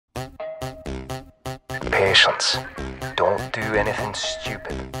patience. Don't do anything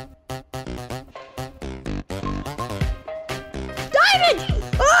stupid. Diamond!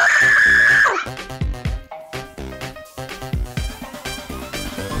 Ah!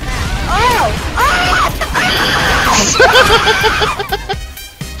 Oh!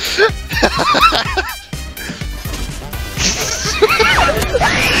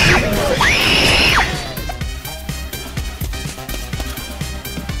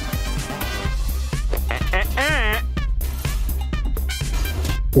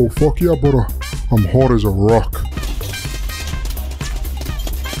 Oh fuck yeah, brother. I'm hard as a rock.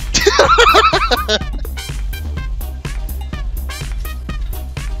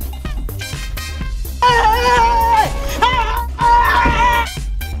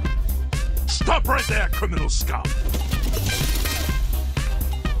 Stop right there, criminal scum!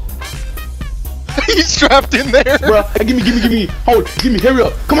 He's trapped in there! Bruh, hey, give me, hold, give me, hurry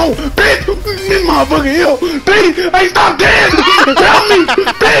up, come on, bitch, this motherfucker help, bitch, hey, stop dancing, help me,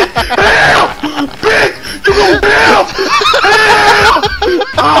 bitch, help, bitch, you gon' help,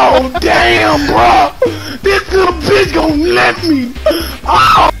 oh, damn, bro, this little bitch gon' let me,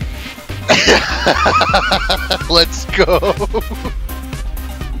 oh. Let's go!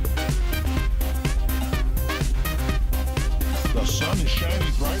 The sun is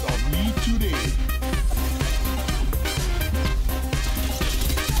shining bright on me today.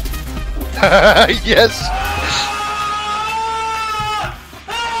 Yes!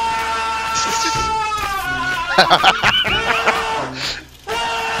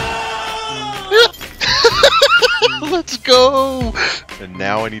 Let's go! And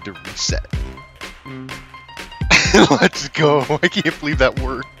now I need to reset. Let's go! I can't believe that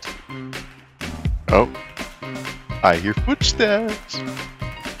worked. Oh. I hear footsteps.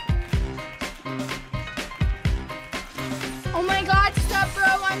 Oh my god, stop, bro,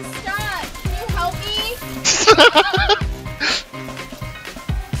 I'm stuck. Can you help me?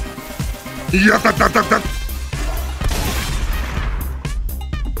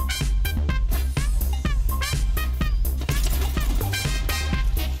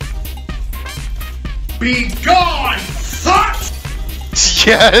 Be gone, fuck!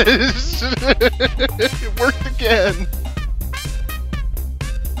 Yes! It worked again!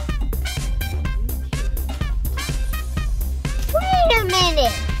 Wait a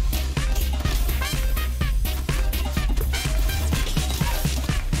minute.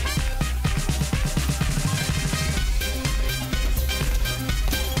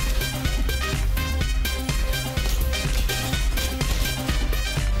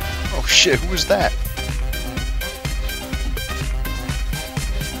 Oh shit, who was that?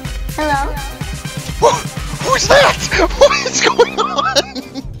 Hello? Who's that? What is going on?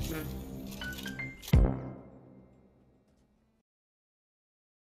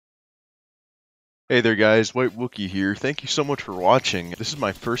 Hey there guys, White Wookie here. Thank you so much for watching. This is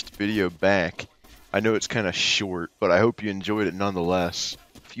my first video back. I know it's kind of short, but I hope you enjoyed it nonetheless.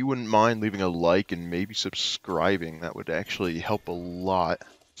 If you wouldn't mind leaving a like and maybe subscribing, that would actually help a lot.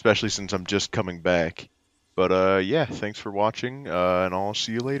 Especially since I'm just coming back. But yeah, thanks for watching, and I'll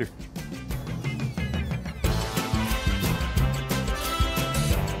see you later.